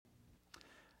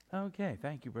Okay,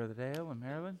 thank you, Brother Dale and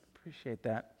Marilyn. Appreciate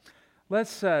that.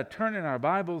 Let's turn in our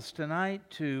Bibles tonight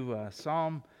to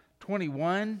Psalm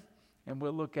 21, and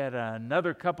we'll look at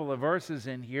another couple of verses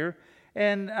in here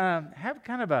and have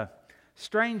kind of a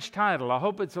strange title. I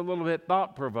hope it's a little bit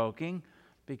thought-provoking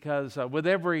because with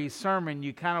every sermon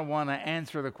you kind of want to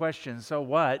answer the question, so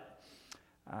what?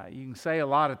 You can say a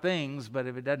lot of things, but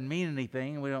if it doesn't mean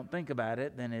anything and we don't think about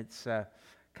it, then it's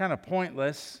kind of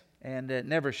pointless. And it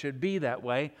never should be that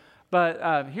way.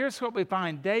 But here's what we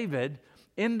find. David,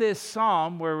 in this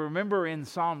psalm, where remember in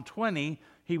Psalm 20,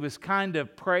 he was kind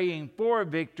of praying for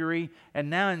victory. And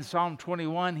now in Psalm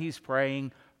 21, he's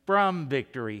praying from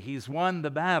victory. He's won the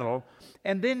battle.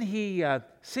 And then he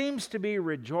seems to be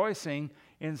rejoicing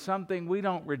in something we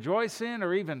don't rejoice in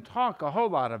or even talk a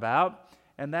whole lot about.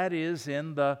 And that is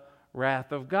in the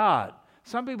wrath of God.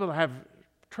 Some people have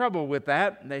trouble with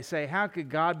that. They say, how could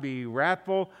God be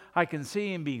wrathful? I can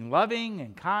see him being loving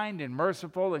and kind and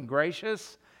merciful and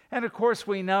gracious. And of course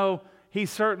we know he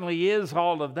certainly is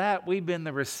all of that. We've been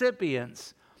the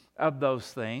recipients of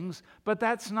those things. But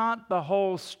that's not the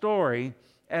whole story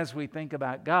as we think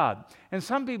about God. And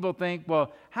some people think,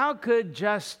 well, how could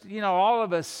just, all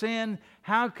of us sin?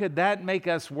 How could that make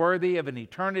us worthy of an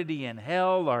eternity in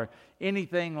hell or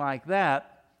anything like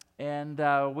that? And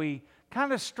we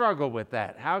kind of struggle with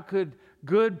that. How could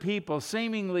good people,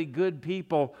 seemingly good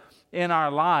people in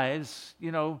our lives,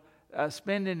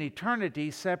 spend an eternity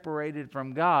separated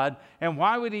from God? And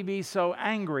why would he be so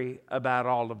angry about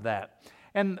all of that?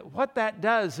 And what that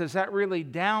does is that really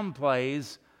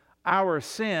downplays our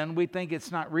sin. We think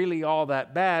it's not really all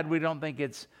that bad. We don't think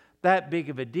it's that big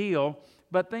of a deal.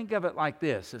 But think of it like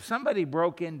this. If somebody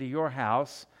broke into your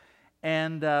house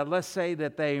and let's say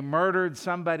that they murdered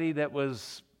somebody that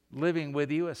was living with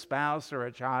you, a spouse or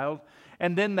a child,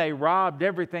 and then they robbed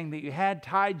everything that you had,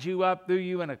 tied you up, threw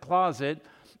you in a closet,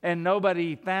 and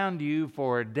nobody found you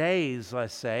for days,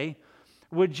 let's say,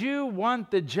 would you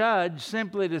want the judge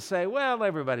simply to say, well,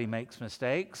 everybody makes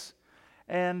mistakes,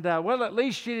 and well, at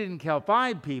least you didn't kill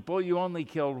 5 people, you only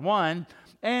killed 1,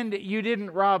 and you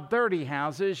didn't rob 30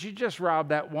 houses, you just robbed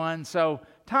that one, so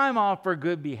time off for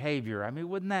good behavior? I mean,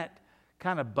 wouldn't that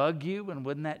kind of bug you, and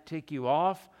wouldn't that tick you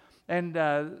off? And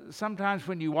sometimes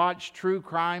when you watch true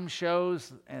crime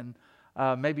shows and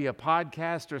maybe a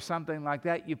podcast or something like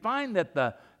that, you find that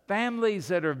the families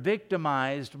that are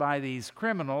victimized by these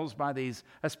criminals,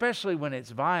 especially when it's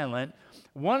violent,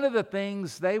 one of the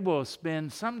things they will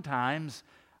spend sometimes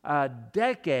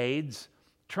decades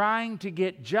trying to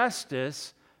get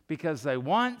justice because they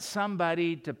want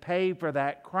somebody to pay for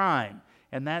that crime.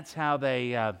 And that's how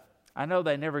they, I know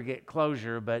they never get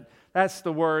closure, but that's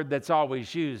the word that's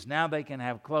always used. Now they can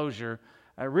have closure.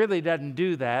 It really doesn't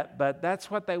do that, but that's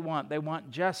what they want. They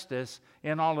want justice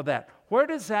in all of that. Where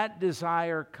does that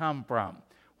desire come from?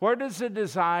 Where does the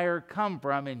desire come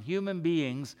from in human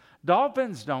beings?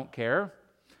 Dolphins don't care.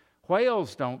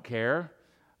 Whales don't care.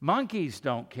 Monkeys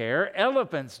don't care.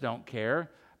 Elephants don't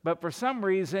care. But for some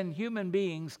reason, human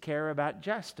beings care about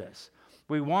justice.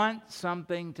 We want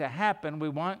something to happen. We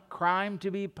want crime to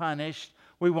be punished.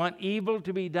 We want evil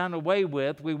to be done away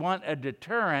with. We want a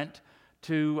deterrent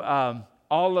to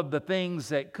all of the things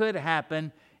that could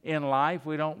happen in life.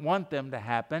 We don't want them to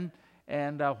happen.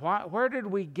 And where did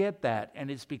we get that?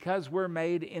 And it's because we're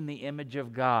made in the image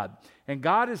of God. And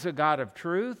God is a God of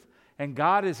truth. And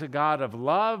God is a God of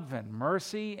love and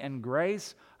mercy and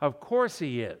grace. Of course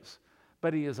he is.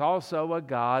 But he is also a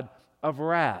God of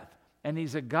wrath. And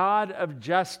he's a God of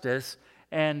justice.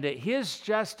 And his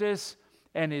justice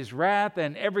and his wrath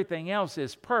and everything else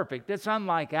is perfect. It's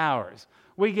unlike ours.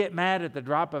 We get mad at the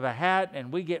drop of a hat,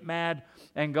 and we get mad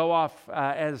and go off,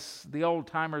 as the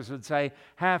old-timers would say,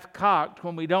 half-cocked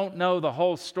when we don't know the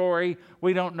whole story.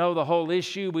 We don't know the whole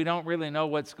issue. We don't really know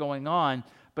what's going on.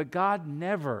 But God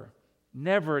never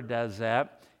does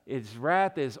that. His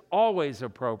wrath is always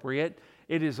appropriate.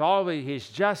 It is always, his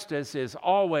justice is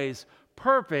always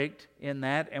perfect in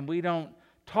that, and we don't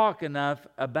talk enough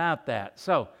about that.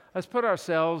 So let's put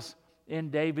ourselves in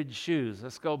David's shoes.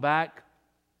 Let's go back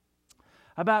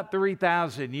about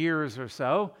 3,000 years or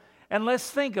so, and let's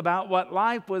think about what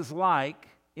life was like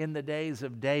in the days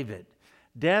of David.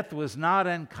 Death was not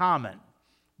uncommon.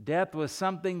 Death was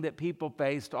something that people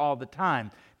faced all the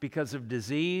time because of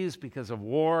disease, because of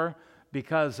war,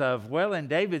 because of, well, in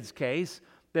David's case,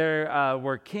 there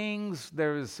were kings.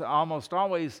 There was almost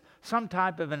always some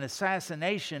type of an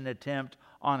assassination attempt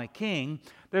on a king.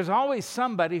 There's always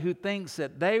somebody who thinks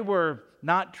that they were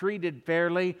not treated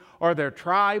fairly, or their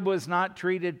tribe was not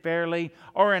treated fairly,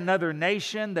 or another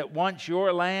nation that wants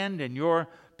your land and your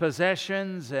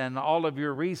possessions and all of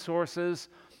your resources.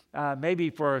 maybe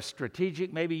for a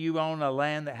strategic, maybe you own a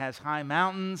land that has high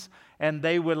mountains, and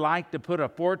they would like to put a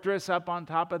fortress up on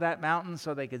top of that mountain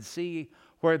so they could see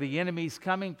where the enemy's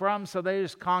coming from. So they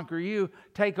just conquer you,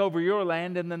 take over your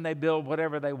land, and then they build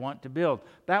whatever they want to build.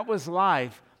 That was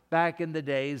life back in the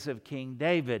days of King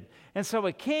David. And so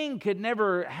a king could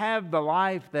never have the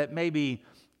life that maybe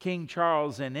King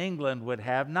Charles in England would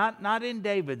have, not in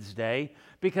David's day,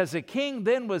 because a king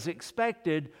then was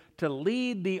expected to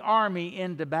lead the army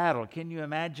into battle. Can you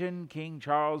imagine King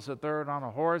Charles III on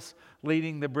a horse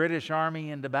leading the British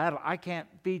army into battle? I can't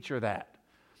feature that.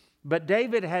 But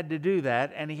David had to do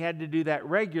that, and he had to do that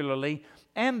regularly.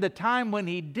 And the time when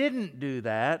he didn't do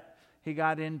that, he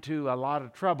got into a lot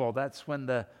of trouble. That's when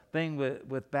the thing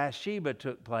with Bathsheba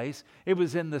took place. It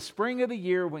was in the spring of the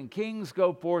year when kings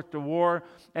go forth to war.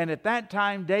 And at that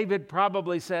time, David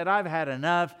probably said, I've had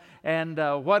enough. And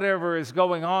whatever is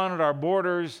going on at our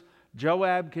borders,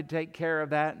 Joab could take care of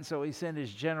that. And so he sent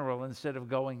his general instead of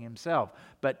going himself.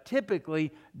 But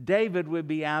typically, David would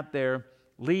be out there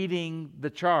leading the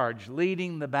charge,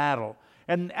 leading the battle.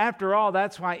 And after all,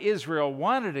 that's why Israel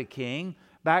wanted a king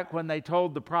back when they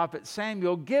told the prophet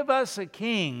Samuel, give us a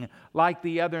king like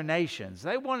the other nations.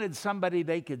 They wanted somebody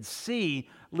they could see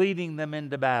leading them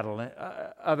into battle,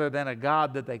 other than a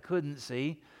God that they couldn't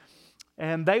see.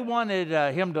 And they wanted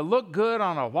him to look good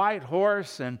on a white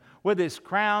horse and with his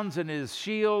crowns and his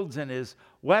shields and his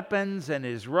weapons and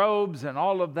his robes and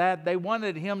all of that. They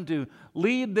wanted him to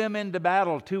lead them into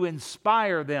battle, to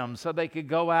inspire them so they could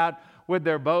go out with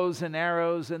their bows and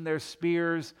arrows and their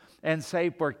spears and say,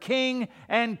 for king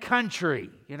and country.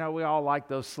 You know, we all like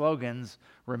those slogans.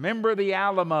 Remember the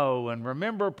Alamo and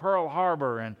remember Pearl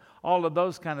Harbor and all of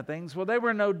those kind of things. Well, they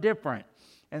were no different.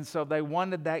 And so they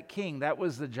wanted that king. That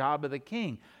was the job of the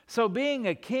king. So being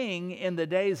a king in the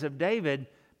days of David,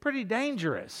 pretty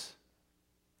dangerous.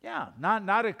 Yeah,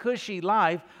 not a cushy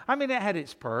life. I mean, it had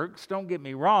its perks, don't get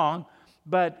me wrong,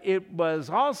 but it was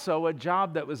also a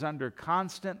job that was under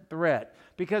constant threat.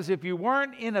 Because if you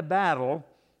weren't in a battle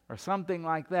or something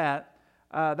like that,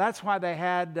 that's why they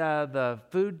had the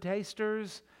food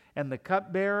tasters and the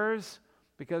cupbearers,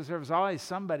 because there was always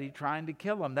somebody trying to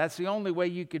kill them. That's the only way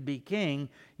you could be king.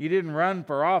 You didn't run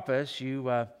for office,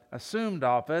 you assumed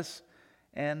office,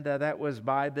 and that was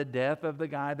by the death of the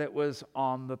guy that was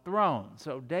on the throne.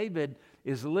 So David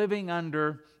is living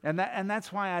under, and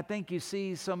that's why I think you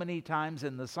see so many times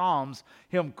in the Psalms,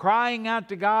 him crying out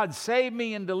to God, save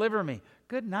me and deliver me.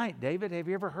 Good night, David. Have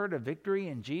you ever heard of victory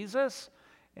in Jesus?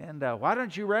 And why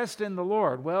don't you rest in the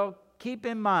Lord? Well, keep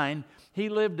in mind, he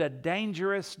lived a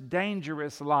dangerous,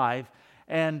 dangerous life,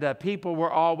 and people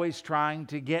were always trying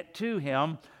to get to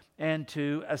him and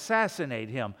to assassinate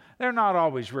him. They're not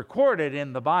always recorded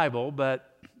in the Bible,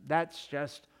 but that's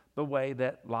just the way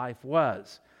that life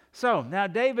was. So now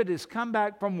David has come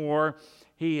back from war.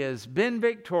 He has been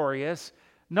victorious.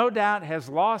 No doubt has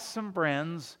lost some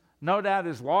friends. No doubt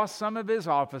has lost some of his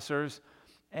officers.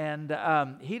 And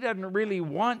he doesn't really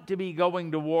want to be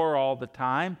going to war all the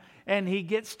time. And he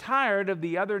gets tired of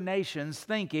the other nations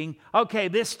thinking, okay,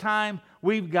 this time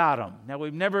we've got them. Now,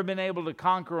 we've never been able to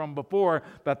conquer them before,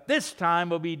 but this time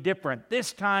will be different.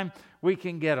 This time we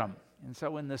can get them. And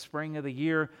so in the spring of the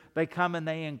year, they come and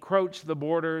they encroach the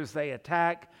borders, they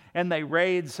attack, and they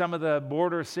raid some of the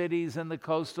border cities and the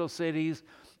coastal cities.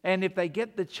 And if they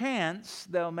get the chance,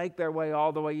 they'll make their way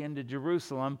all the way into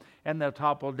Jerusalem, and they'll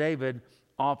topple David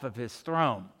off of his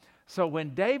throne. So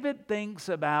when David thinks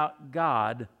about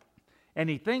God, and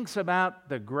he thinks about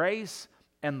the grace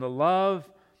and the love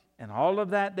and all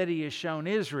of that he has shown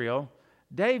Israel,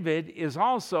 David is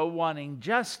also wanting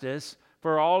justice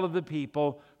for all of the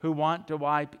people who want to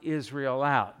wipe Israel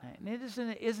out. And isn't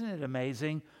it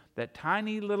amazing that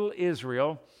tiny little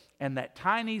Israel and that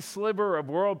tiny sliver of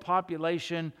world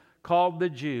population called the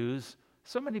Jews,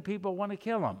 so many people want to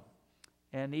kill them.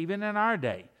 And even in our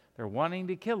day, they're wanting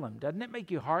to kill them. Doesn't it make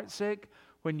you heartsick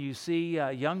when you see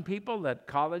young people at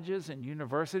colleges and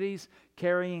universities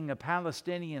carrying a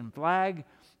Palestinian flag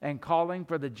and calling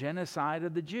for the genocide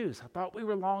of the Jews? I thought we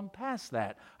were long past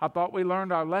that. I thought we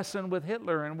learned our lesson with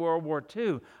Hitler in World War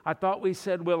II. I thought we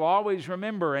said we'll always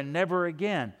remember and never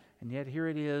again. And yet here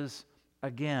it is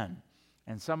again.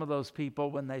 And some of those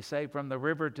people, when they say from the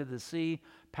river to the sea,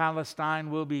 Palestine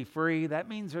will be free, that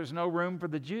means there's no room for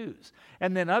the Jews.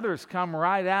 And then others come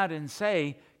right out and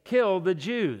say, kill the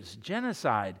Jews.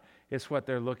 Genocide is what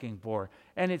they're looking for.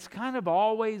 And it's kind of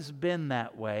always been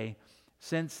that way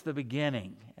since the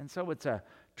beginning. And so it's a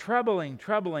troubling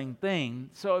thing.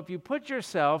 So if you put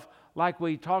yourself, like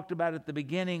we talked about at the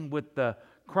beginning with the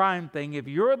crime thing, if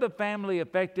you're the family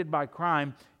affected by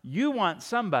crime, You want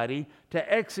somebody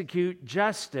to execute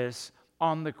justice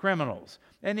on the criminals.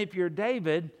 And if you're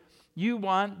David, you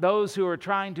want those who are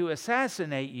trying to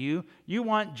assassinate you, you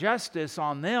want justice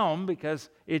on them because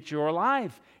it's your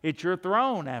life. It's your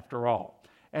throne, after all.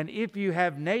 And if you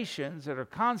have nations that are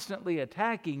constantly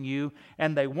attacking you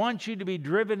and they want you to be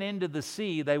driven into the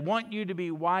sea, they want you to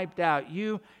be wiped out,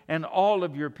 you and all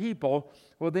of your people,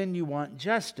 well, then you want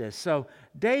justice. So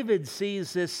David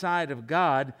sees this side of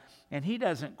God and he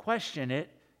doesn't question it.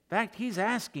 In fact, he's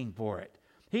asking for it.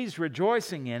 He's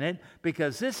rejoicing in it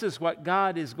because this is what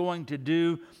God is going to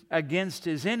do against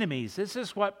his enemies. This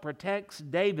is what protects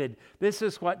David. This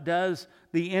is what does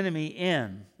the enemy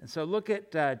in. And so look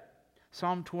at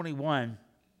Psalm 21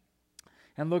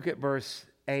 and look at verse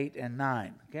 8 and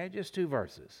 9. Okay, just 2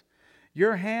 verses.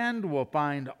 Your hand will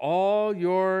find all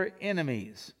your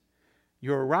enemies.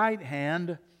 Your right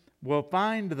hand will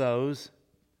find those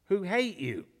who hate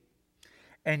you.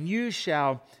 And you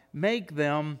shall make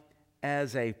them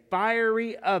as a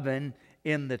fiery oven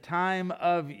in the time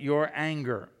of your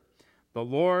anger. The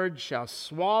Lord shall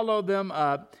swallow them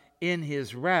up in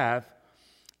his wrath,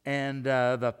 and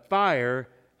the fire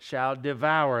shall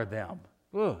devour them.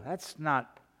 Ooh, that's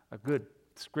not a good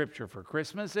scripture for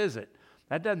Christmas, is it?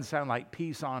 That doesn't sound like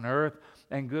peace on earth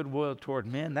and goodwill toward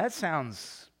men. That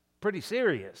sounds pretty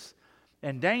serious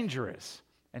and dangerous,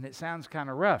 and it sounds kind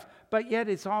of rough. But yet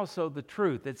it's also the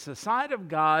truth. It's the side of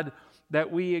God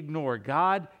that we ignore.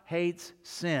 God hates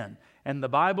sin. And the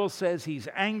Bible says he's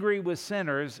angry with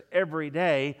sinners every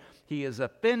day. He is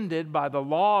offended by the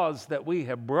laws that we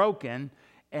have broken,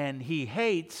 and he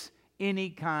hates any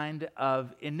kind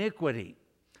of iniquity.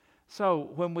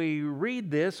 So when we read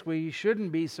this, we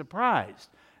shouldn't be surprised.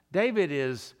 David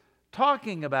is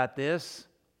talking about this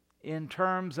in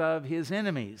terms of his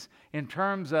enemies, in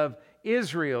terms of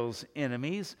Israel's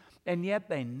enemies, and yet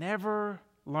they never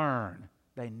learn.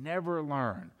 They never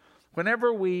learn.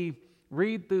 Whenever we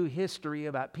read through history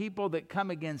about people that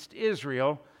come against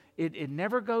Israel, it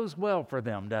never goes well for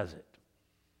them, does it?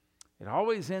 It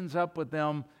always ends up with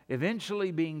them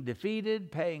eventually being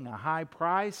defeated, paying a high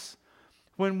price.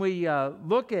 When we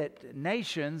look at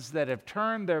nations that have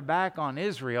turned their back on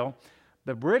Israel,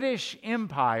 the British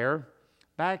Empire,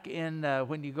 back in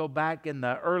when you go back in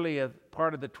the early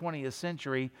part of the 20th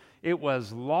century, it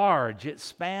was large. It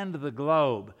spanned the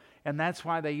globe. And that's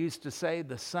why they used to say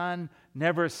the sun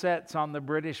never sets on the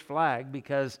British flag,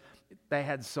 because they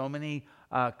had so many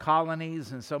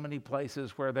colonies and so many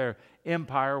places where their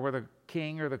empire, where the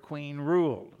king or the queen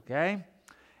ruled, okay?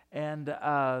 And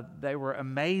they were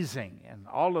amazing. And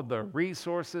all of the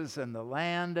resources and the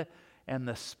land and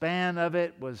the span of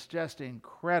it was just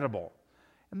incredible.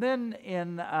 And then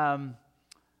in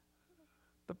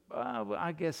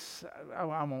I guess, I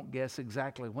won't guess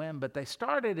exactly when, but they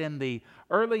started in the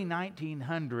early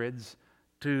 1900s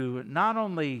to not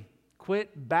only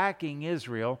quit backing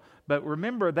Israel, but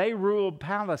remember, they ruled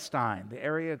Palestine, the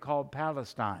area called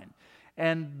Palestine.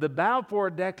 And the Balfour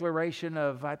Declaration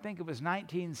of, I think it was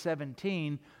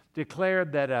 1917,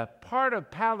 declared that a part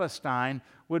of Palestine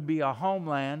would be a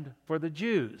homeland for the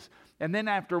Jews. And then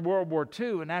after World War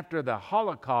II and after the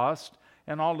Holocaust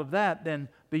and all of that, then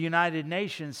the United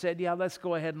Nations said, yeah, let's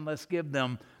go ahead and let's give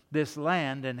them this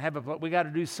land and we got to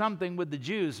do something with the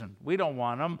Jews, and we don't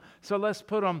want them, so let's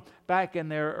put them back in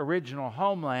their original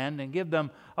homeland and give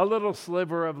them a little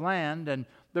sliver of land. And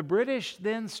the British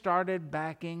then started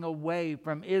backing away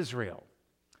from Israel.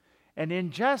 And in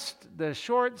just the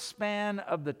short span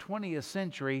of the 20th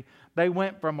century, they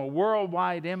went from a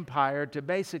worldwide empire to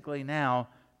basically now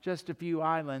just a few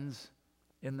islands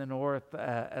in the North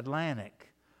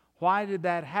Atlantic. Why did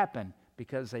that happen?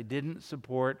 Because they didn't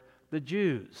support the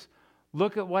Jews.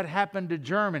 Look at what happened to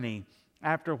Germany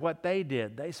after what they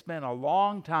did. They spent a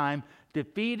long time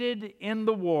defeated in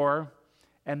the war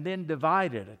and then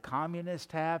divided, a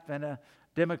communist half and a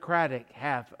democratic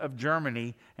half of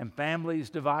Germany, and families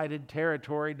divided,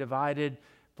 territory divided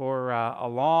for a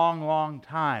long, long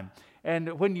time.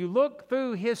 And when you look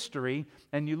through history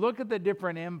and you look at the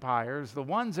different empires, the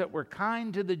ones that were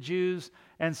kind to the Jews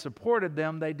and supported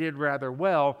them, they did rather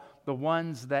well. The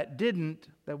ones that didn't,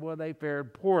 they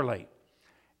fared poorly.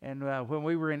 And when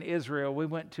we were in Israel, we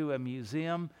went to a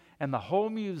museum, and the whole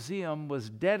museum was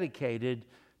dedicated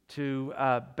to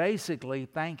basically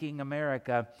thanking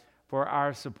America for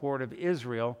our support of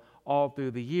Israel all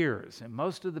through the years. And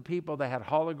most of the people, they had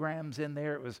holograms in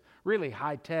there. It was really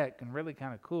high tech and really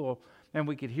kind of cool. And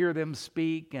we could hear them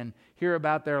speak and hear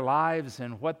about their lives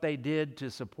and what they did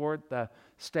to support the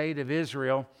state of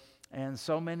Israel. And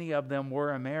so many of them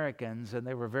were Americans, and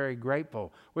they were very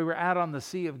grateful. We were out on the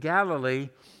Sea of Galilee,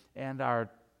 and our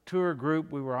tour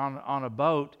group. We were on a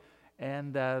boat,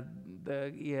 and the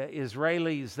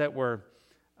Israelis that were,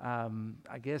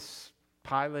 I guess,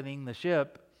 piloting the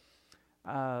ship,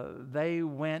 they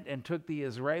went and took the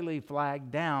Israeli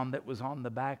flag down that was on the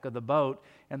back of the boat,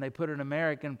 and they put an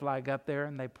American flag up there,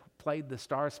 and they played the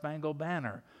Star-Spangled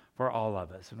Banner for all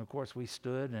of us. And of course, we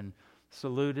stood and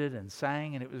saluted and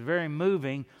sang, and it was very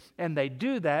moving. And they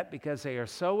do that because they are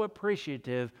so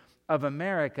appreciative of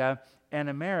America and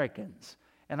Americans.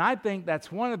 And I think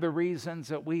that's one of the reasons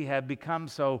that we have become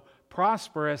so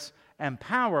prosperous and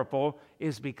powerful,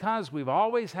 is because we've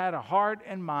always had a heart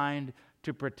and mind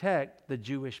to protect the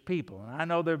Jewish people. And I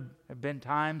know there have been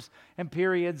times and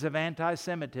periods of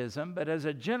anti-Semitism, but as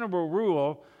a general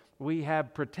rule, we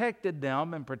have protected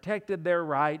them and protected their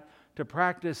right to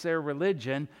practice their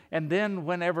religion. And then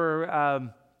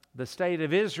whenever the state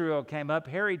of Israel came up,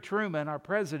 Harry Truman, our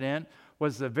president,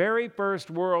 was the very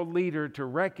first world leader to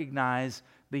recognize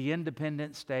the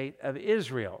independent state of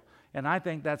Israel. And I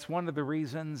think that's one of the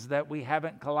reasons that we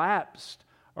haven't collapsed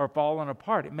or fallen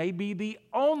apart. It may be the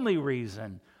only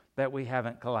reason that we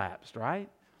haven't collapsed, right?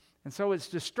 And so it's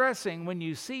distressing when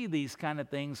you see these kind of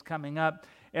things coming up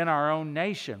in our own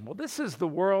nation. Well, this is the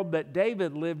world that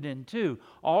David lived in too.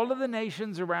 All of the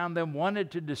nations around them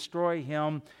wanted to destroy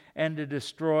him and to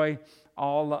destroy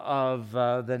all of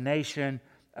the nation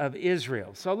of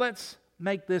Israel. So let's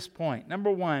make this point.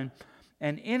 Number one,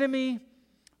 an enemy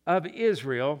of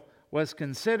Israel was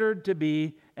considered to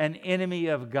be an enemy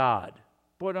of God.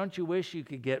 Boy, don't you wish you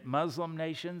could get Muslim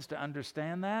nations to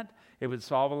understand that? It would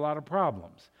solve a lot of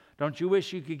problems. Don't you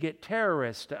wish you could get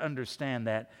terrorists to understand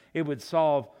that? It would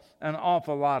solve an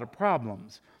awful lot of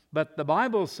problems. But the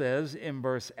Bible says in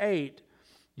verse 8,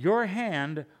 your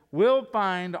hand will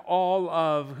find all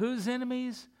of whose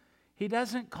enemies? He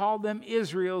doesn't call them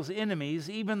Israel's enemies,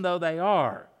 even though they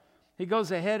are. He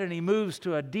goes ahead and he moves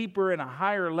to a deeper and a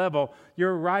higher level.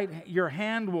 Your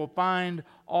hand will find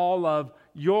all of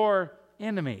your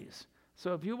enemies.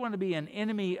 So if you want to be an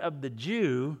enemy of the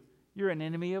Jew, you're an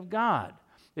enemy of God.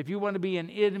 If you want to be an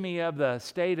enemy of the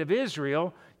state of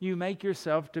Israel, you make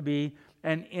yourself to be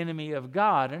an enemy of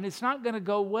God. And it's not going to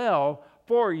go well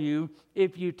for you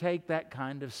if you take that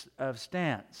kind of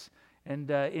stance.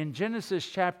 And in Genesis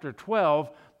chapter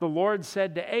 12, the Lord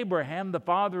said to Abraham, the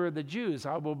father of the Jews,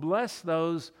 I will bless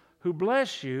those who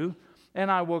bless you, and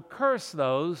I will curse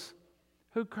those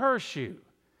who curse you.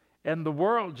 And the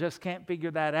world just can't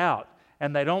figure that out.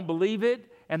 And they don't believe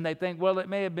it, and they think, well, it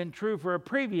may have been true for a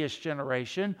previous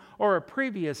generation or a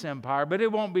previous empire, but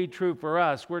it won't be true for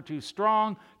us. We're too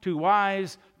strong, too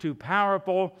wise, too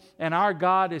powerful, and our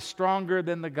God is stronger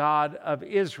than the God of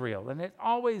Israel. And it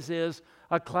always is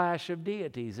a clash of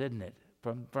deities, isn't it?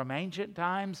 From ancient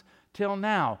times till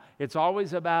now. It's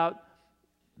always about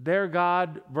their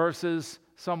God versus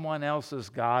someone else's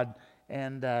God,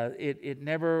 and it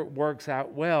never works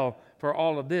out well for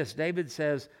all of this. David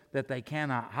says that they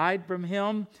cannot hide from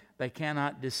him. They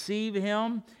cannot deceive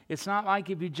him. It's not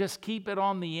like if you just keep it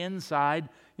on the inside.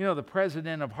 You know, the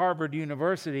president of Harvard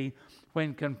University,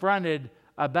 when confronted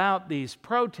about these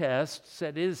protests,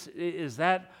 said, is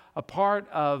that a part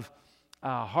of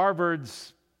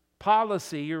Harvard's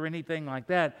policy or anything like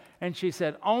that? And she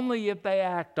said, only if they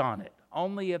act on it.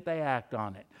 Only if they act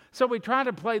on it. So we try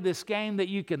to play this game that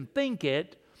you can think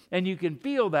it, and you can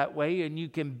feel that way, and you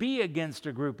can be against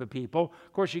a group of people.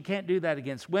 Of course, you can't do that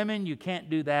against women. You can't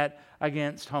do that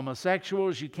against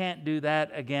homosexuals. You can't do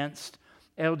that against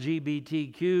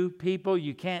LGBTQ people.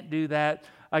 You can't do that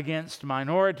against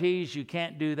minorities. You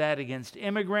can't do that against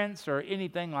immigrants or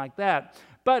anything like that.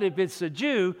 But if it's a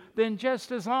Jew, then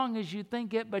just as long as you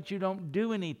think it, but you don't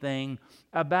do anything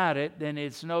about it, then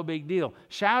it's no big deal.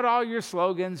 Shout all your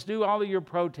slogans, do all of your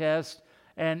protests,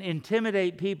 and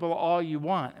intimidate people all you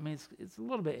want. I mean, it's a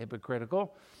little bit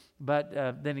hypocritical, but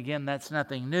then again, that's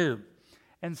nothing new.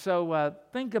 And so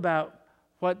think about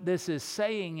what this is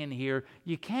saying in here.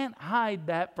 You can't hide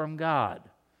that from God.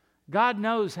 God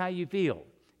knows how you feel.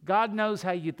 God knows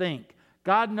how you think.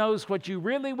 God knows what you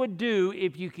really would do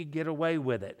if you could get away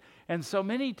with it. And so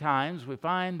many times we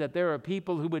find that there are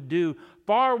people who would do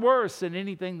far worse than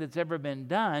anything that's ever been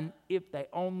done if they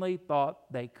only thought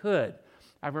they could.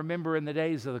 I remember in the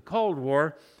days of the Cold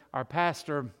War, our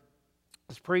pastor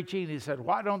was preaching. He said,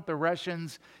 why don't the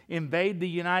Russians invade the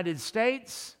United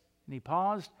States? And he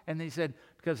paused and he said,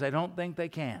 because they don't think they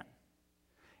can.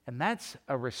 And that's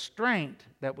a restraint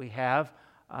that we have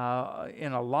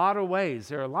in a lot of ways.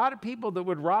 There are a lot of people that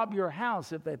would rob your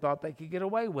house if they thought they could get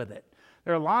away with it.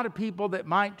 There are a lot of people that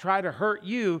might try to hurt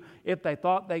you if they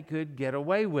thought they could get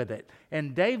away with it.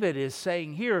 And David is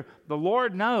saying here, the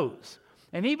Lord knows.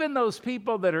 And even those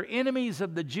people that are enemies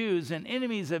of the Jews and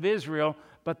enemies of Israel,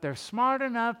 but they're smart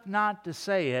enough not to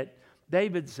say it,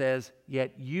 David says,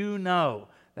 yet you know.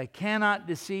 They cannot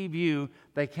deceive you.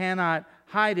 They cannot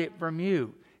hide it from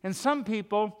you. And some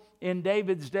people in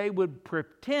David's day would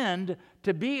pretend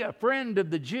to be a friend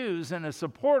of the Jews and a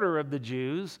supporter of the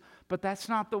Jews, but that's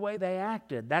not the way they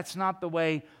acted. That's not the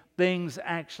way things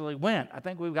actually went. I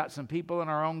think we've got some people in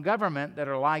our own government that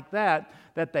are like that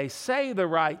they say the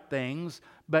right things,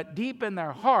 but deep in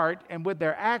their heart and with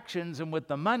their actions and with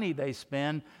the money they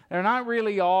spend, they're not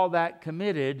really all that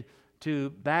committed to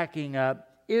backing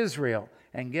up Israel.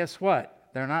 And guess what?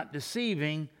 They're not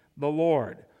deceiving the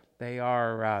Lord. They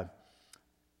are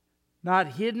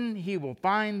not hidden. He will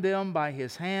find them by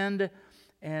his hand.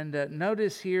 And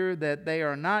notice here that they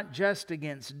are not just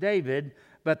against David,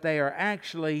 but they are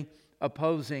actually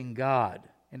opposing God.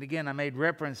 And again, I made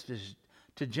reference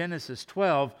to Genesis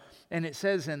 12, and it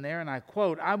says in there, and I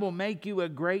quote, I will make you a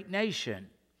great nation,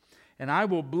 and I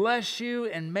will bless you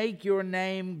and make your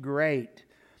name great,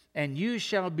 and you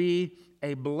shall be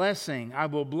a blessing. I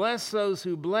will bless those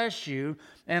who bless you,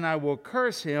 and I will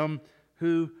curse him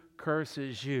who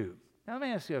curses you. Now let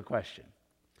me ask you a question.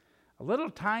 A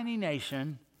little tiny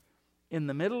nation in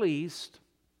the Middle East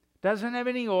doesn't have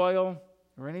any oil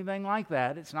or anything like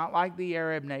that. It's not like the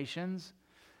Arab nations.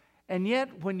 And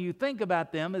yet, when you think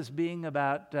about them as being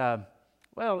about,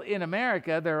 in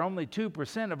America, they're only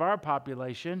 2% of our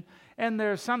population, and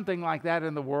there's something like that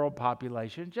in the world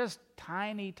population, just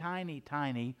tiny, tiny,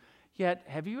 tiny. Yet,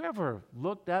 have you ever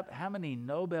looked up how many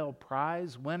Nobel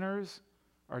Prize winners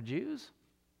are Jews?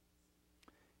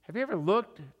 Have you ever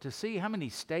looked to see how many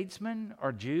statesmen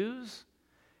are Jews?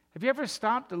 Have you ever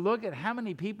stopped to look at how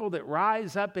many people that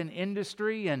rise up in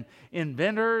industry and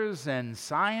inventors and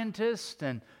scientists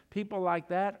and people like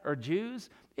that are Jews?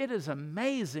 It is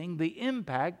amazing the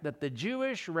impact that the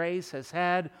Jewish race has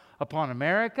had upon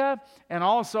America and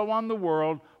also on the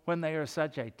world when they are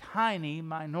such a tiny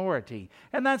minority.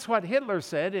 And that's what Hitler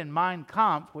said in Mein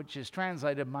Kampf, which is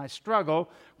translated My Struggle,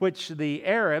 which the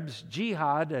Arabs,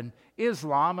 jihad and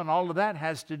Islam and all of that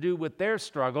has to do with their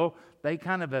struggle. They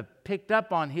kind of have picked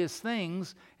up on his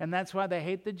things, and that's why they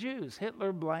hate the Jews.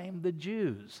 Hitler blamed the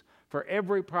Jews for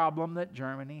every problem that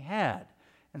Germany had.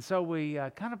 And so we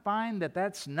kind of find that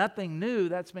that's nothing new.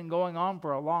 That's been going on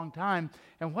for a long time.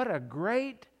 And what a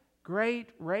great, great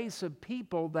race of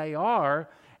people they are.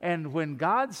 And when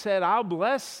God said, I'll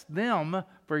bless them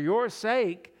for your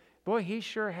sake, boy, he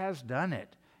sure has done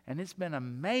it. And it's been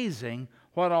amazing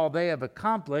what all they have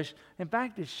accomplished. In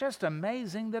fact, it's just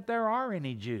amazing that there are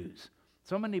any Jews.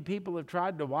 So many people have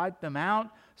tried to wipe them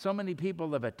out. So many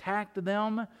people have attacked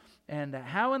them. And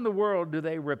how in the world do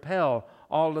they repel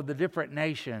all of the different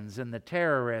nations and the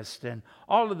terrorists and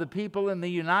all of the people in the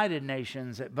United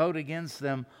Nations that vote against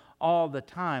them all the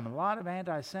time? A lot of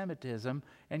anti-Semitism,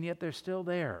 and yet they're still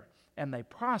there. And they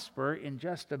prosper in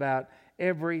just about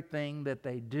everything that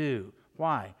they do.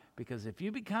 Why? Because if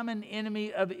you become an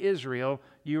enemy of Israel,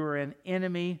 you are an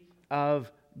enemy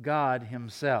of God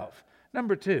himself.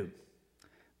 Number two,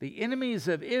 the enemies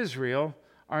of Israel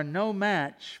are no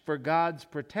match for God's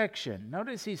protection.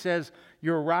 Notice he says,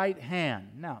 your right hand.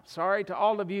 Now, sorry to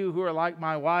all of you who are like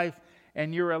my wife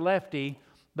and you're a lefty,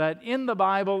 but in the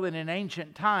Bible and in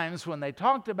ancient times, when they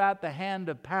talked about the hand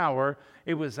of power,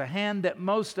 it was the hand that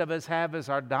most of us have as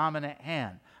our dominant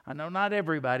hand. I know not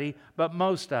everybody, but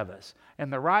most of us.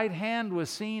 And the right hand was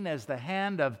seen as the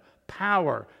hand of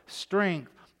power,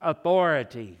 strength,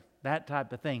 authority, that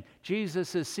type of thing.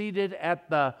 Jesus is seated at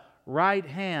the right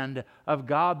hand of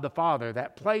God the Father,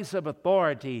 that place of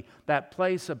authority, that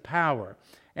place of power.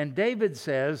 And David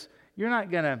says, you're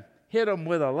not going to hit them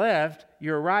with a left.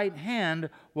 Your right hand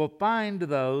will find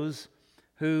those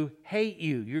who hate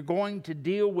you. You're going to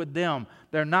deal with them.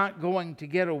 They're not going to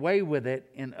get away with it,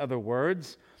 in other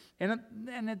words.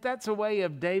 And that's a way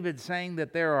of David saying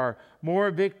that there are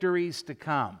more victories to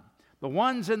come. The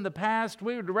ones in the past,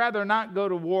 we would rather not go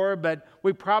to war, but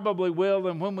we probably will,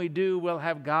 and when we do, we'll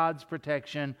have God's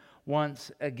protection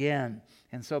once again.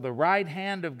 And so the right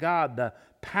hand of God, the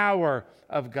power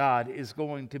of God, is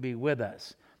going to be with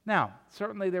us. Now,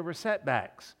 certainly there were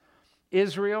setbacks.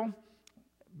 Israel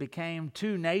became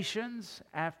two nations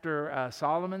after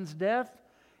Solomon's death.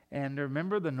 And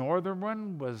remember, the northern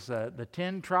one was the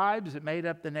 10 tribes that made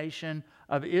up the nation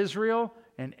of Israel.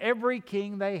 And every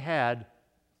king they had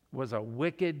was a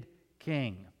wicked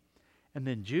king. And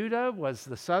then Judah was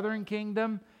the southern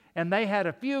kingdom. And they had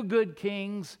a few good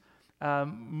kings, a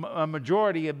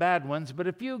majority of bad ones, but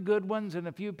a few good ones and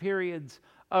a few periods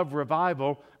of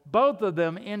revival. Both of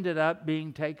them ended up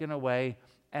being taken away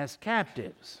as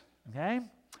captives. Okay?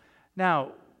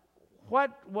 Now,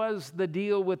 what was the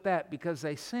deal with that? Because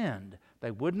they sinned.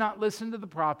 They would not listen to the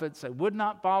prophets. They would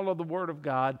not follow the Word of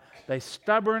God. They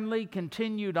stubbornly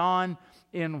continued on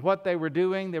in what they were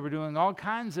doing. They were doing all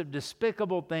kinds of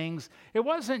despicable things. It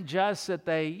wasn't just that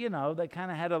they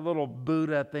kind of had a little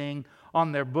Buddha thing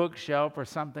on their bookshelf or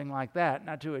something like that.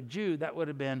 Now, to a Jew, that would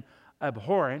have been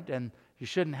abhorrent, and you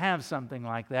shouldn't have something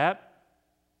like that.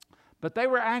 But they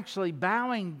were actually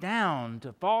bowing down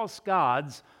to false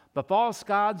gods, the false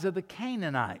gods of the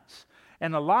Canaanites.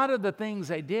 And a lot of the things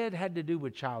they did had to do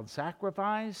with child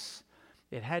sacrifice.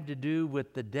 It had to do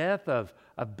with the death of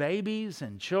babies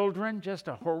and children, just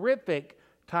a horrific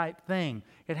type thing.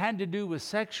 It had to do with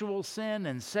sexual sin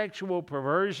and sexual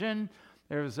perversion.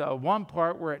 There's one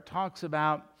part where it talks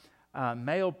about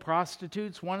male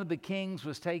prostitutes. One of the kings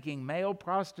was taking male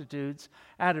prostitutes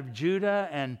out of Judah,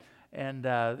 and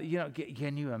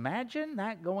can you imagine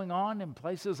that going on in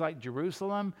places like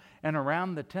Jerusalem and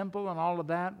around the temple and all of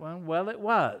that? Well, it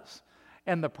was.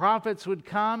 And the prophets would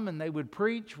come and they would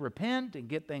preach, repent, and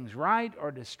get things right,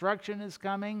 or destruction is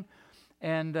coming.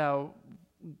 And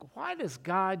why does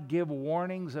God give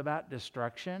warnings about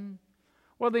destruction?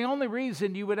 Well, the only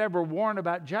reason you would ever warn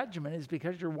about judgment is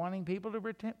because you're wanting people to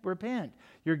repent.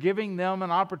 You're giving them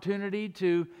an opportunity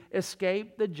to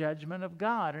escape the judgment of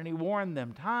God. And He warned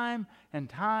them time and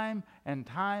time and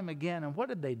time again. And what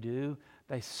did they do?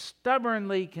 They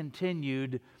stubbornly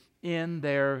continued in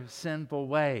their sinful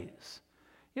ways.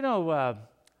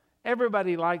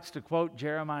 Everybody likes to quote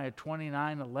Jeremiah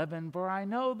 29:11, "For I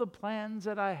know the plans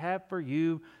that I have for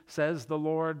you, says the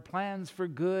Lord, plans for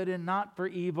good and not for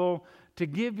evil, to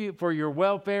give you for your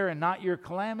welfare and not your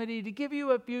calamity, to give you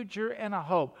a future and a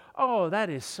hope." Oh, that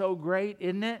is so great,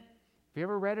 isn't it? Have you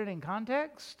ever read it in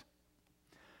context?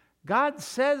 God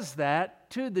says that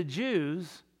to the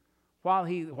Jews while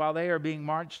they are being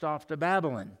marched off to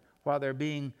Babylon, while they're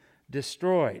being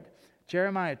destroyed.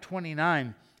 Jeremiah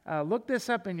 29. Look this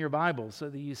up in your Bible so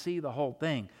that you see the whole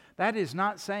thing. That is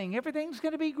not saying everything's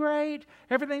going to be great,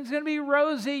 everything's going to be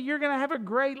rosy, you're going to have a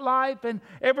great life, and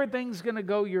everything's going to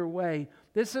go your way.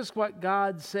 This is what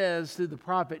God says through the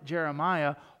prophet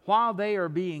Jeremiah while they are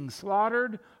being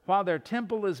slaughtered, while their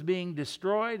temple is being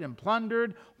destroyed and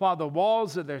plundered, while the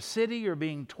walls of their city are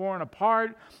being torn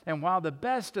apart, and while the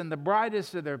best and the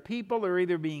brightest of their people are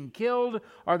either being killed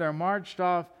or they're marched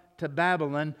off to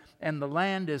Babylon, and the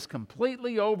land is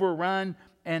completely overrun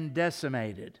and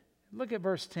decimated. Look at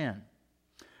verse 10.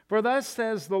 "For thus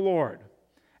says the Lord,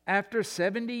 after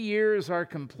 70 years are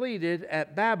completed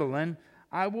at Babylon,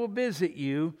 I will visit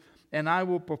you, and I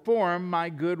will perform my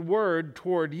good word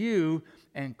toward you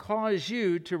and cause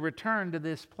you to return to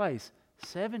this place."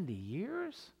 70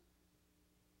 years?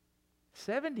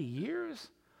 70 years?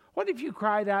 What if you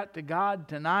cried out to God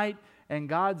tonight and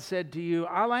God said to you,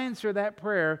 "I'll answer that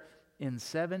prayer in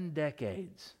 7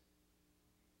 decades"?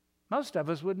 Most of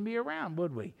us wouldn't be around,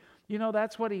 would we?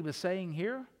 That's what he was saying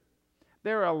here.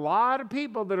 There are a lot of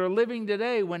people that are living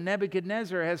today when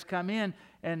Nebuchadnezzar has come in,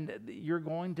 and you're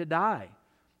going to die.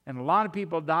 And a lot of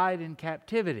people died in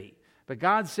captivity. But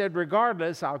God said,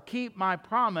 regardless, I'll keep my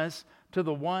promise to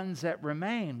the ones that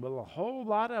remain. Well, a whole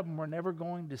lot of them were never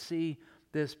going to see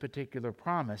this particular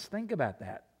promise. Think about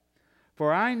that.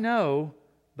 "For I know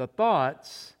the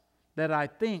thoughts that I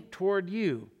think toward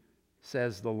you,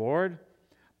 says the Lord,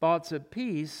 thoughts of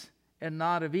peace and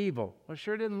not of evil." Well,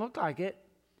 sure didn't look like it.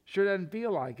 Sure doesn't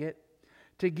feel like it.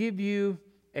 "To give you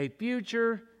a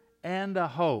future and a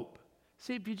hope."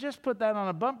 See, if you just put that on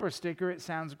a bumper sticker, it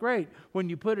sounds great. When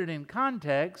you put it in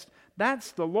context,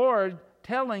 that's the Lord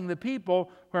telling the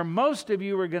people where most of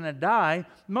you are going to die,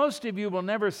 most of you will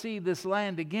never see this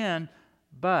land again,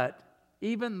 but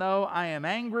even though I am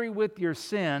angry with your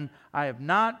sin, I have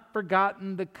not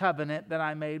forgotten the covenant that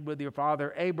I made with your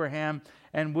father Abraham,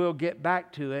 and we'll get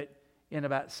back to it in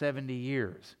about 70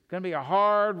 years. It's going to be a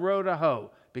hard row to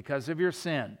hoe because of your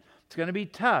sin. It's going to be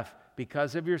tough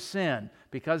because of your sin,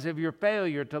 because of your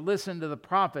failure to listen to the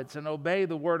prophets and obey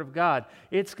the Word of God.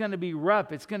 It's going to be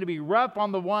rough. It's going to be rough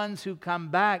on the ones who come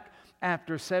back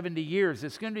after 70 years.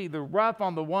 It's going to be rough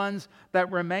on the ones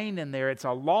that remain in there. It's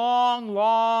a long,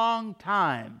 long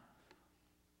time.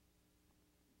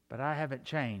 But I haven't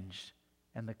changed,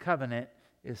 and the covenant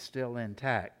is still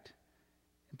intact.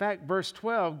 In fact, verse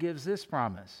 12 gives this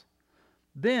promise.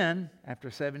 "Then, after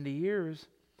 70 years,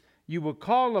 you will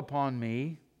call upon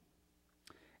me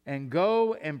and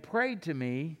go and pray to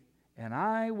me, and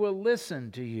I will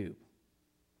listen to you.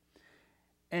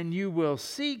 And you will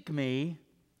seek me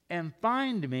and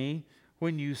find me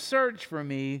when you search for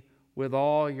me with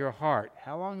all your heart."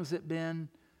 How long has it been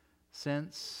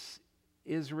since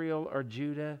Israel or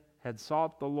Judah had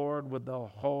sought the Lord with the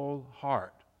whole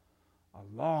heart.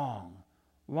 A long,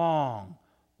 long,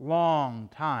 long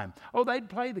time. Oh, they'd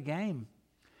play the game.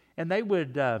 And they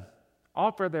would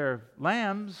offer their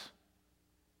lambs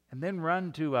and then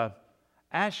run to a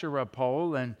Asherah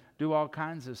pole and do all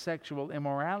kinds of sexual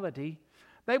immorality.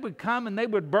 They would come and they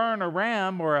would burn a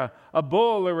ram or a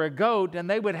bull or a goat, and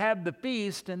they would have the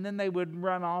feast, and then they would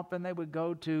run off and they would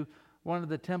go to one of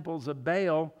the temples of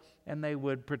Baal, and they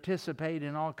would participate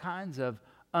in all kinds of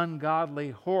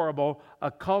ungodly, horrible,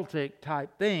 occultic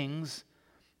type things.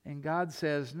 And God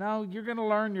says, no, you're going to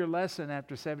learn your lesson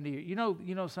after 70 years.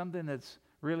 You know something that's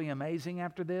really amazing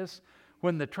after this?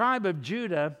 When the tribe of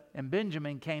Judah and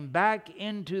Benjamin came back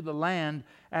into the land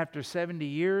after 70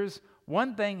 years,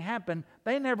 one thing happened.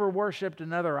 They never worshiped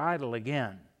another idol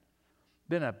again.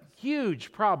 Been a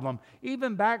huge problem.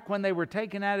 Even back when they were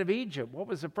taken out of Egypt, what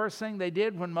was the first thing they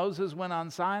did when Moses went on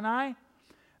Sinai?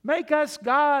 Make us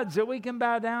gods that we can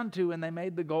bow down to. And they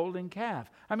made the golden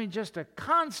calf. I mean, just a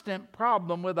constant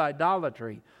problem with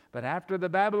idolatry. But after the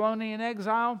Babylonian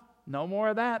exile, no more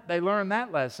of that. They learned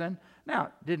that lesson. Now,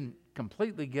 it didn't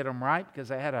completely get them right, because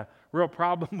they had a real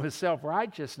problem with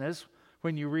self-righteousness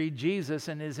when you read Jesus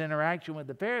and his interaction with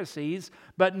the Pharisees,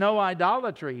 but no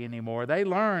idolatry anymore. They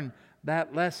learned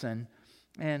that lesson.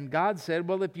 And God said,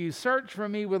 well, if you search for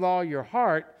me with all your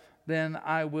heart, then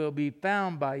I will be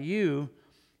found by you,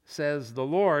 says the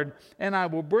Lord, and I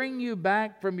will bring you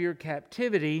back from your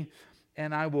captivity,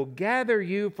 and I will gather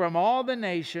you from all the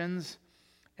nations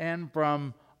and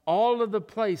from all of the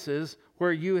places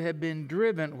where you have been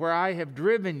driven, where I have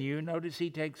driven you. Notice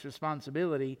he takes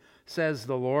responsibility, says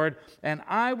the Lord, and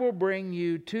I will bring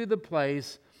you to the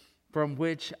place from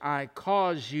which I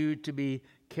cause you to be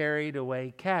carried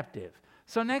away captive.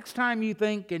 So next time you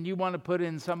think and you want to put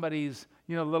in somebody's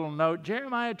little note,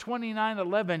 Jeremiah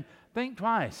 29:11, think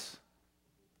twice.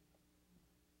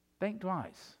 Think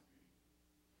twice.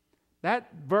 That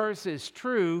verse is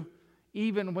true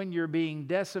even when you're being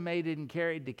decimated and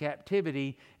carried to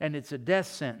captivity and it's a death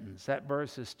sentence. That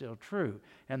verse is still true.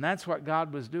 And that's what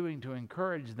God was doing to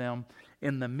encourage them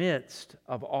in the midst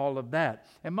of all of that.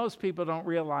 And most people don't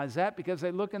realize that because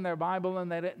they look in their Bible and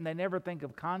they never think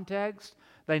of context.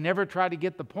 They never try to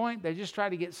get the point. They just try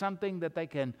to get something that they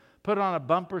can put on a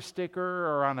bumper sticker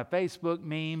or on a Facebook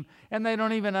meme, and they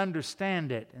don't even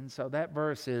understand it. And so that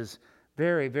verse is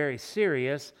very, very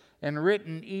serious and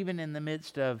written even in the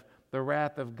midst of the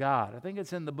wrath of God. I think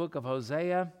it's in the book of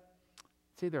Hosea.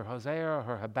 It's either Hosea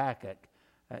or Habakkuk.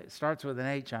 It starts with an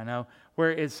H, I know,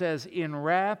 where it says, in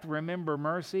wrath remember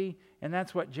mercy. And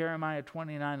that's what Jeremiah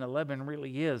 29:11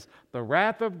 really is. The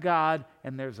wrath of God,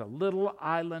 and there's a little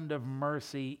island of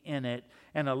mercy in it,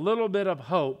 and a little bit of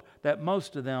hope that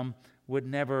most of them would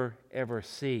never, ever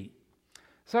see.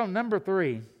 So, number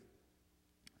 3,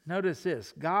 notice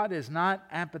this. God is not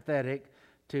apathetic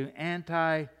to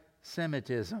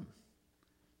anti-Semitism.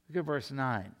 Look at verse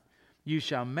 9. You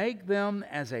shall make them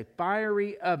as a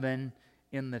fiery oven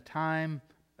in the time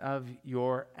of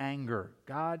your anger.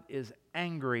 God is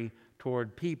angry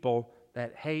toward people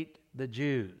that hate the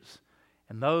Jews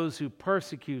and those who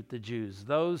persecute the Jews,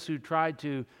 those who try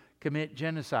to commit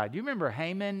genocide. You remember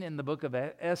Haman in the book of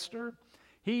Esther?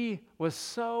 He was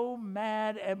so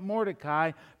mad at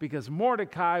Mordecai because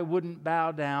Mordecai wouldn't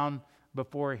bow down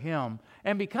before him.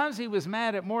 And because he was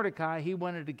mad at Mordecai, he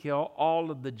wanted to kill all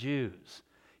of the Jews.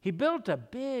 He built a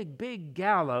big, big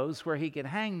gallows where he could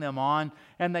hang them on,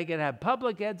 and they could have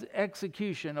public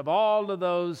execution of all of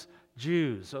those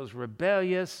Jews, those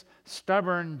rebellious,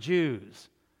 stubborn Jews.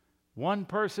 One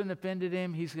person offended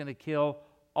him, he's going to kill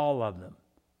all of them.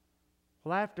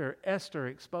 Well, after Esther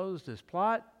exposed his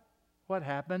plot, what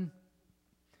happened?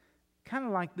 Kind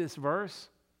of like this verse.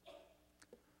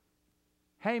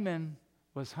 Haman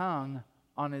was hung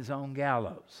on his own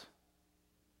gallows.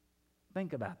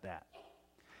 Think about that.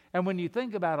 And when you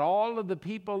think about all of the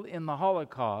people in the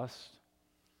Holocaust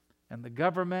and the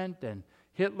government and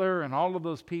Hitler and all of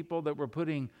those people that were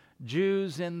putting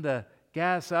Jews in the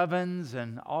gas ovens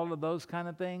and all of those kind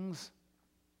of things,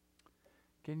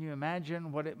 can you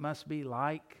imagine what it must be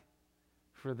like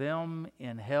for them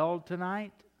in hell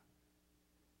tonight?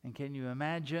 And can you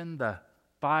imagine the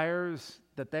fires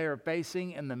that they are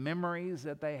facing and the memories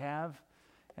that they have?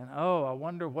 And I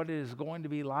wonder what it is going to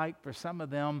be like for some of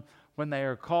them when they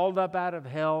are called up out of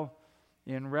hell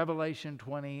in Revelation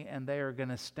 20 and they are going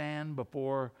to stand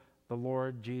before the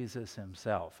Lord Jesus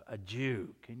himself, a Jew.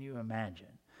 Can you imagine?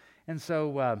 And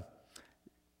so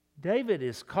David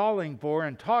is calling for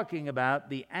and talking about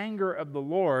the anger of the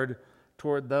Lord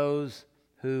toward those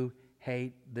who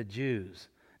hate the Jews.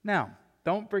 Now,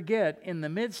 don't forget, in the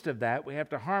midst of that, we have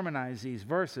to harmonize these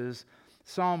verses.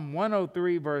 Psalm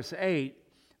 103, verse 8,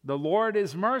 the Lord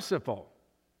is merciful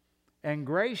and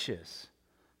gracious,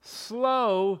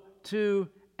 slow to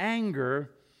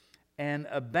anger, and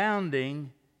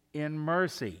abounding in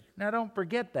mercy. Now, don't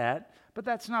forget that, but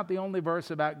that's not the only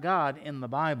verse about God in the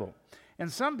Bible.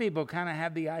 And some people kind of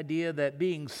have the idea that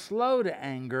being slow to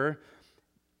anger,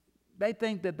 they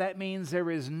think that that means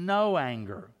there is no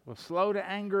anger. Well, slow to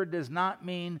anger does not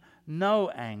mean no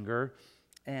anger,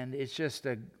 and it's just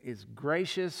it's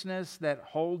graciousness that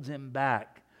holds him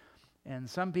back. And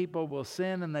some people will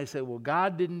sin and they say, well,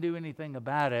 God didn't do anything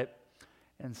about it.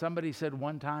 And somebody said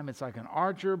one time, it's like an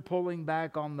archer pulling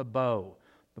back on the bow.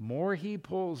 The more he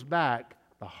pulls back,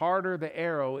 the harder the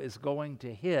arrow is going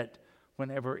to hit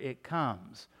whenever it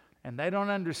comes. And they don't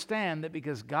understand that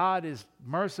because God is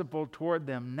merciful toward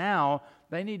them now,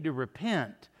 they need to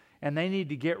repent and they need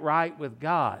to get right with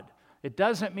God. It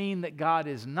doesn't mean that God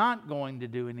is not going to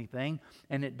do anything,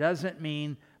 and it doesn't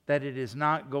mean that it is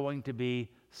not going to be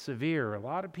severe. A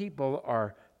lot of people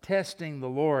are testing the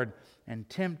Lord and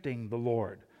tempting the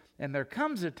Lord. And there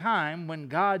comes a time when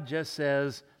God just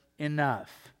says,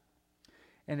 enough.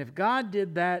 And if God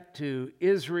did that to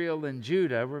Israel and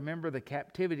Judah, remember the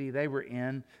captivity they were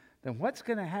in, then what's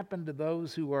going to happen to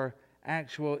those who are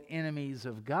actual enemies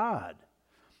of God?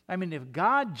 I mean, if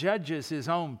God judges his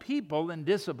own people and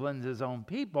disciplines his own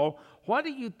people, what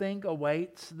do you think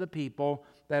awaits the people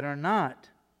that are not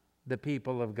the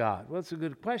people of God? Well, it's a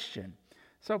good question.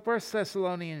 So 1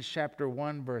 Thessalonians chapter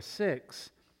 1, verse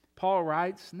 6, Paul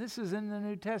writes, and this is in the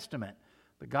New Testament,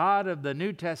 the God of the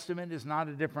New Testament is not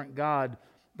a different God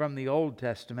from the Old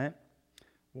Testament.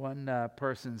 One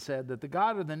person said that the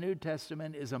God of the New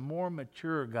Testament is a more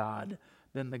mature God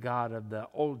than the God of the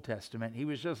Old Testament. He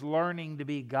was just learning to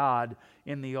be God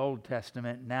in the Old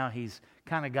Testament. Now he's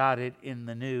kind of got it in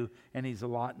the New, and he's a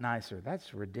lot nicer.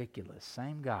 That's ridiculous.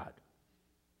 Same God.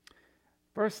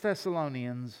 1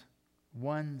 Thessalonians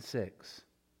 1:6.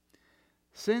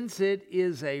 Since it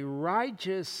is a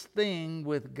righteous thing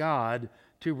with God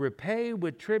to repay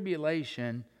with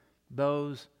tribulation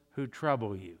those who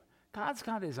trouble you. God's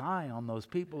got his eye on those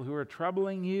people who are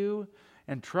troubling you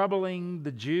and troubling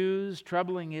the Jews,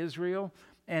 troubling Israel.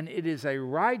 And it is a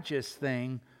righteous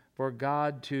thing for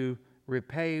God to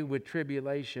repay with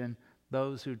tribulation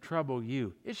those who trouble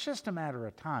you. It's just a matter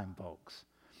of time, folks.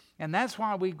 And that's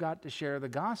why we've got to share the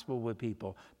gospel with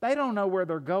people. They don't know where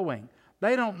they're going.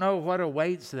 They don't know what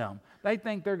awaits them. They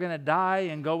think they're going to die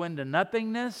and go into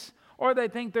nothingness, or they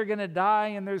think they're going to die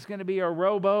and there's going to be a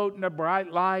rowboat and a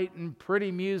bright light and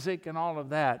pretty music and all of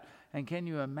that. And can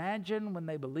you imagine when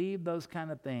they believe those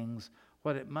kind of things,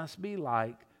 what it must be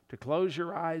like to close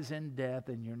your eyes in death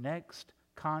and your next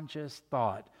conscious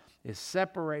thought is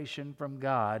separation from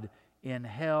God in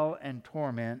hell and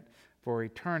torment for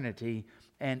eternity.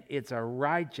 And it's a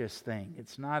righteous thing.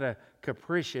 It's not a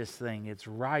capricious thing. It's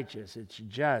righteous. It's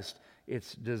just.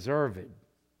 It's deserved.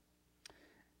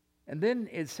 And then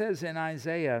it says in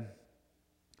Isaiah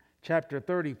chapter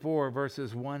 34,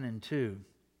 verses 1 and 2,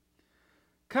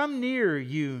 come near,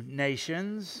 you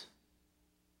nations,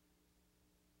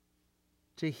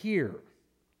 to hear,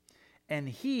 and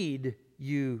heed,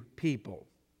 you people.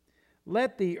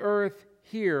 Let the earth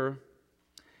hear,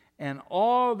 and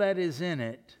all that is in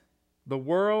it, the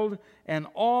world and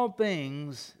all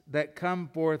things that come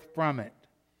forth from it.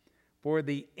 For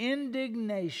the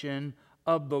indignation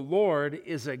of the Lord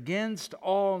is against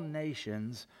all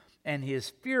nations, and his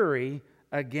fury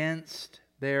against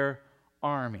their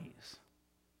armies.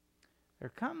 There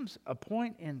comes a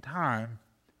point in time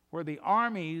where the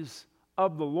armies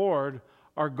of the Lord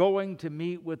are going to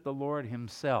meet with the Lord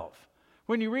himself.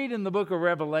 When you read in the book of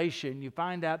Revelation, you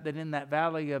find out that in that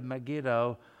valley of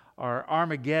Megiddo, or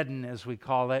Armageddon as we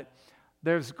call it,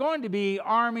 there's going to be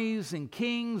armies and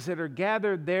kings that are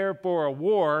gathered there for a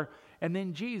war, and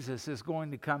then Jesus is going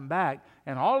to come back.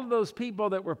 And all of those people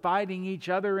that were fighting each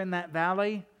other in that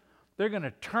valley, they're going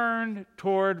to turn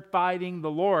toward fighting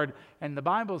the Lord. And the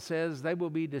Bible says they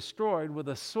will be destroyed with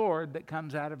a sword that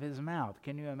comes out of his mouth.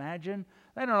 Can you imagine?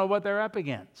 They don't know what they're up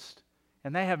against.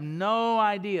 And they have no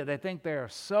idea. They think they are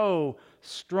so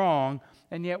strong.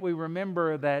 And yet we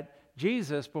remember that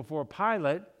Jesus, before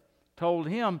Pilate, told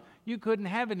him you couldn't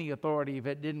have any authority if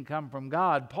it didn't come from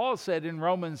God. Paul said in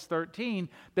Romans 13,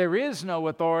 there is no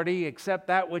authority except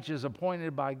that which is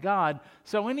appointed by God.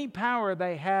 So any power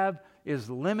they have is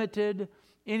limited.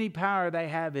 Any power they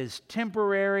have is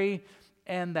temporary.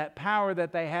 And that power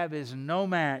that they have is no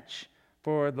match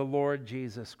for the Lord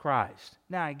Jesus Christ.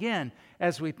 Now again,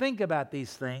 as we think about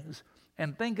these things,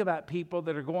 and think about people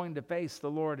that are going to face the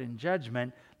Lord in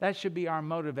judgment, that should be our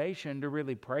motivation to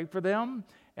really pray for them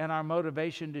and our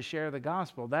motivation to share the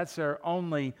gospel. That's their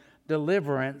only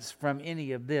deliverance from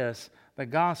any of this, the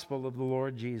gospel of the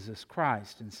Lord Jesus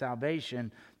Christ and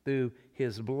salvation through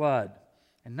his blood.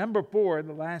 And number 4,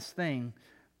 the last thing,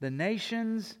 the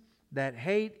nations that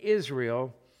hate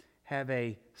Israel have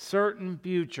a certain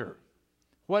future.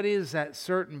 What is that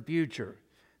certain future?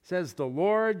 It says, the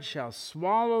Lord shall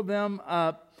swallow them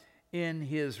up in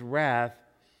his wrath,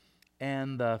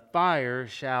 and the fire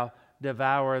shall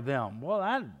devour them. Well,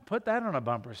 I'd put that on a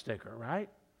bumper sticker, right?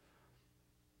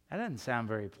 That doesn't sound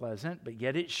very pleasant, but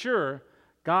yet it's sure.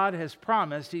 God has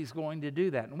promised he's going to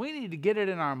do that. And we need to get it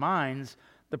in our minds.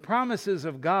 The promises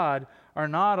of God are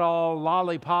not all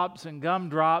lollipops and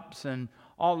gumdrops and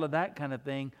all of that kind of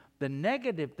thing. The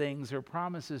negative things are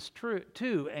promises true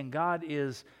too, and God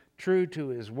is true to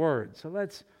his word. So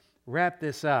let's wrap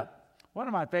this up. One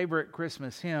of my favorite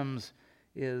Christmas hymns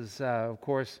is, of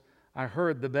course, I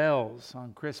Heard the Bells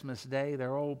on Christmas Day.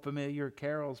 They're old familiar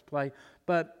carols play.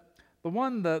 But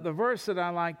the verse that I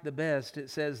like the best, it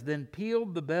says, then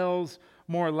pealed the bells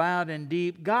more loud and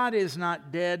deep. God is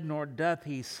not dead, nor doth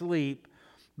he sleep.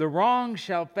 The wrong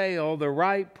shall fail, the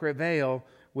right prevail,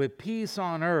 with peace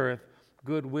on earth,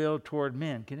 goodwill toward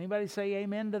men. Can anybody say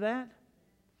amen to that?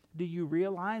 Do you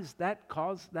realize that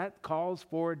calls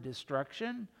for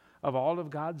destruction of all of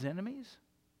God's enemies?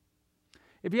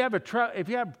 If you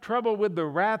have trouble with the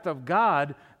wrath of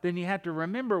God, then you have to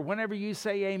remember whenever you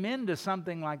say amen to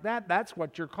something like that, that's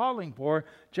what you're calling for,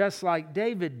 just like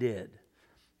David did.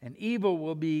 And evil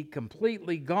will be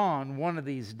completely gone one of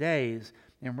these days.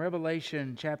 In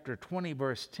Revelation chapter 20,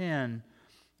 verse 10,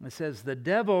 it says, the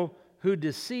devil who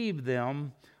deceived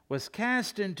them was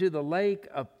cast into the lake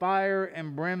of fire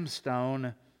and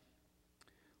brimstone,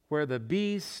 where the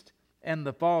beast and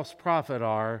the false prophet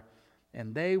are,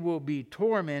 and they will be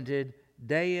tormented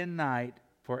day and night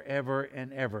forever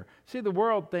and ever. See, the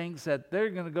world thinks that they're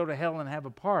going to go to hell and have a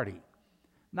party.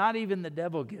 Not even the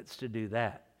devil gets to do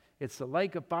that. It's the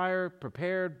lake of fire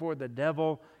prepared for the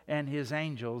devil and his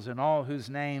angels, and all whose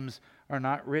names are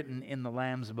not written in the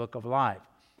Lamb's book of life.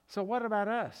 So what about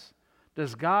us?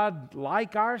 Does God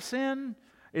like our sin?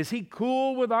 Is he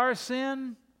cool with our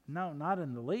sin? No, not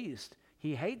in the least.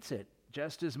 He hates it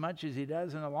just as much as he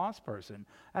does in a lost person.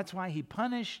 That's why he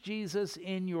punished Jesus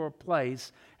in your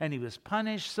place, and he was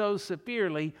punished so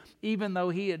severely even though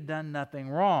he had done nothing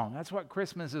wrong. That's what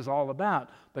Christmas is all about,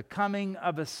 the coming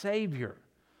of a Savior.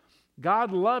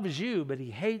 God loves you, but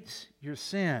he hates your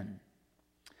sin.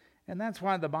 And that's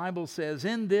why the Bible says,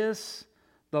 in this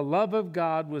the love of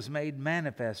God was made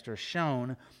manifest or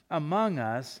shown among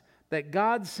us, that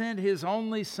God sent his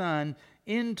only Son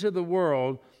into the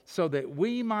world so that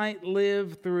we might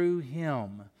live through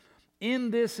him.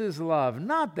 In this is love,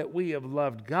 not that we have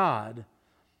loved God.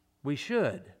 We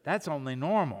should. That's only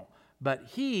normal. But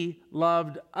he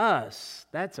loved us.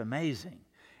 That's amazing.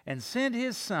 And sent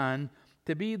his Son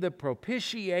to be the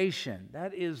propitiation.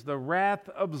 That is the wrath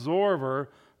absorber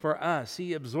for us.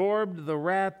 He absorbed the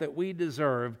wrath that we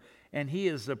deserve, and he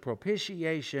is the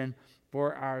propitiation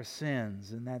for our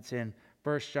sins. And that's in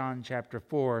 1 John chapter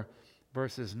 4,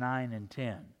 verses 9 and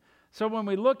 10. So when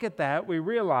we look at that, we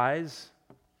realize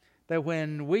that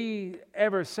when we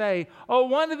ever say, oh,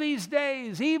 one of these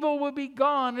days, evil will be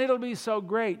gone, it'll be so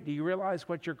great. Do you realize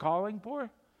what you're calling for?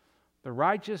 The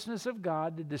righteousness of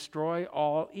God to destroy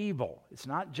all evil. It's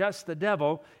not just the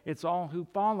devil, it's all who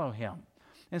follow him.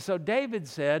 And so David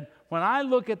said, when I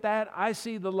look at that, I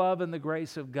see the love and the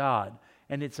grace of God.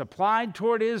 And it's applied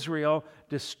toward Israel,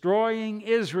 destroying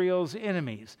Israel's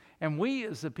enemies. And we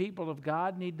as the people of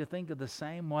God need to think of the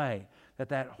same way.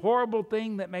 That horrible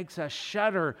thing that makes us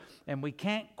shudder and we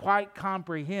can't quite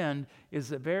comprehend is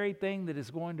the very thing that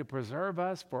is going to preserve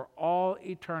us for all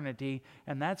eternity.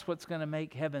 And that's what's going to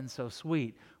make heaven so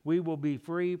sweet. We will be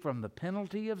free from the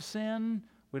penalty of sin.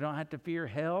 We don't have to fear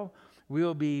hell.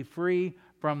 We'll be free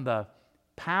from the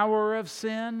power of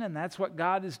sin, and that's what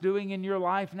God is doing in your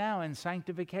life now in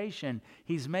sanctification.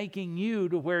 He's making you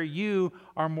to where you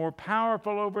are more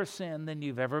powerful over sin than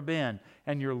you've ever been,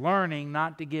 and you're learning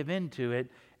not to give into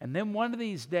it. And then one of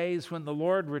these days when the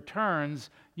Lord returns,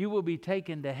 you will be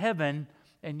taken to heaven,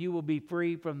 and you will be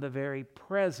free from the very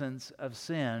presence of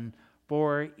sin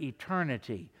for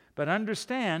eternity. But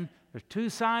understand, there's two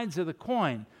sides of the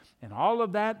coin. And all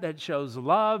of that shows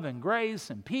love and grace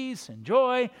and peace and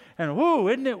joy. And whoo,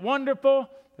 isn't it wonderful?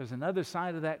 There's another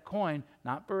side of that coin,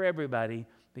 not for everybody,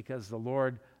 because the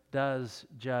Lord does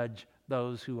judge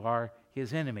those who are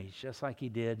his enemies, just like he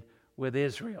did with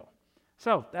Israel.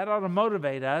 So that ought to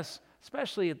motivate us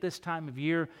especially at this time of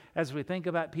year as we think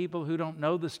about people who don't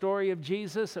know the story of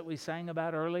Jesus that we sang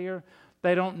about earlier.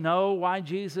 They don't know why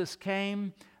Jesus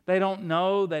came. They don't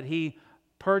know that He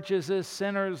purchases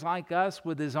sinners like us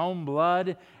with His own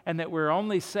blood, and that we're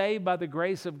only saved by the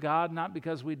grace of God, not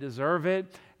because we deserve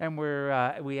it, and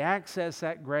we access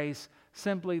that grace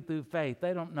simply through faith.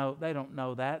 They don't know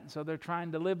that, and so they're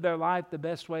trying to live their life the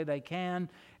best way they can,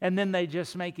 and then they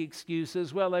just make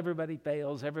excuses. Well, everybody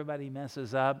fails, everybody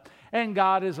messes up, and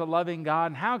God is a loving God,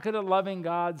 and how could a loving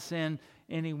God send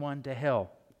anyone to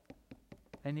hell?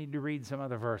 They need to read some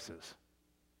other verses.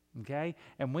 Okay?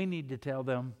 And we need to tell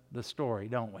them the story,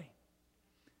 don't we?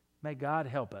 May God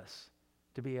help us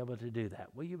to be able to do that.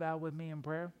 Will you bow with me in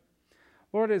prayer?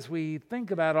 Lord, as we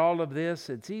think about all of this,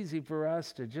 it's easy for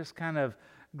us to just kind of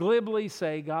glibly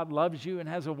say God loves you and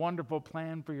has a wonderful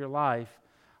plan for your life.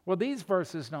 Well, these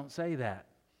verses don't say that.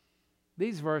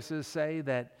 These verses say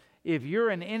that if you're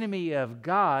an enemy of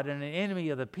God and an enemy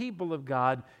of the people of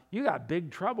God, you got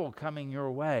big trouble coming your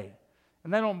way.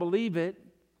 And they don't believe it.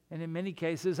 And in many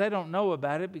cases, they don't know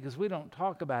about it because we don't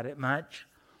talk about it much.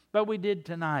 But we did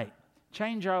tonight.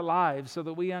 Change our lives so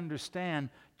that we understand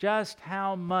just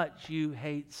how much you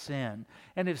hate sin.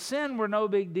 And if sin were no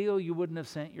big deal, you wouldn't have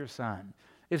sent your Son.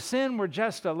 If sin were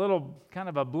just a little kind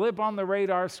of a blip on the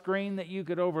radar screen that you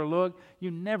could overlook, you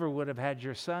never would have had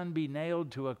your Son be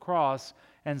nailed to a cross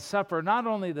and suffer not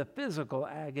only the physical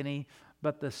agony,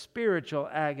 but the spiritual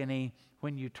agony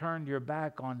when you turned your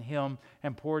back on Him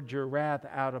and poured your wrath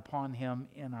out upon Him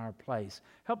in our place.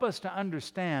 Help us to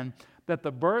understand that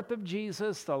the birth of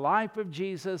Jesus, the life of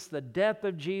Jesus, the death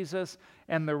of Jesus,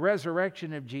 and the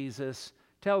resurrection of Jesus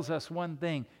tells us one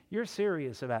thing: you're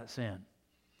serious about sin.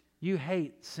 You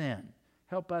hate sin.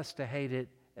 Help us to hate it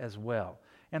as well.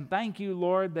 And thank you,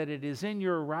 Lord, that it is in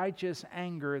your righteous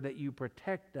anger that you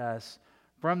protect us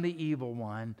from the evil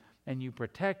one, and you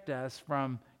protect us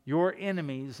from your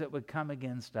enemies that would come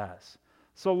against us.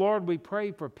 So, Lord, we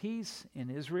pray for peace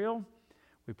in Israel.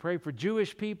 We pray for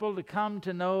Jewish people to come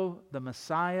to know the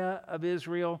Messiah of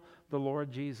Israel, the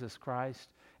Lord Jesus Christ.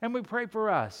 And we pray for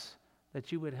us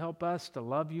that you would help us to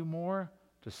love you more,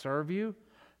 to serve you,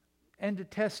 and to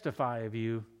testify of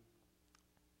you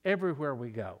everywhere we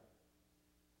go.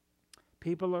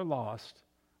 People are lost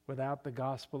without the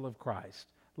gospel of Christ.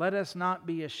 Let us not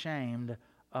be ashamed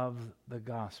of the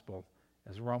gospel,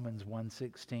 as Romans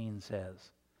 1:16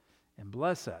 says. And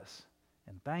bless us.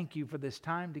 And thank you for this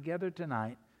time together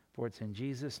tonight, for it's in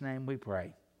Jesus' name we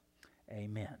pray.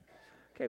 Amen.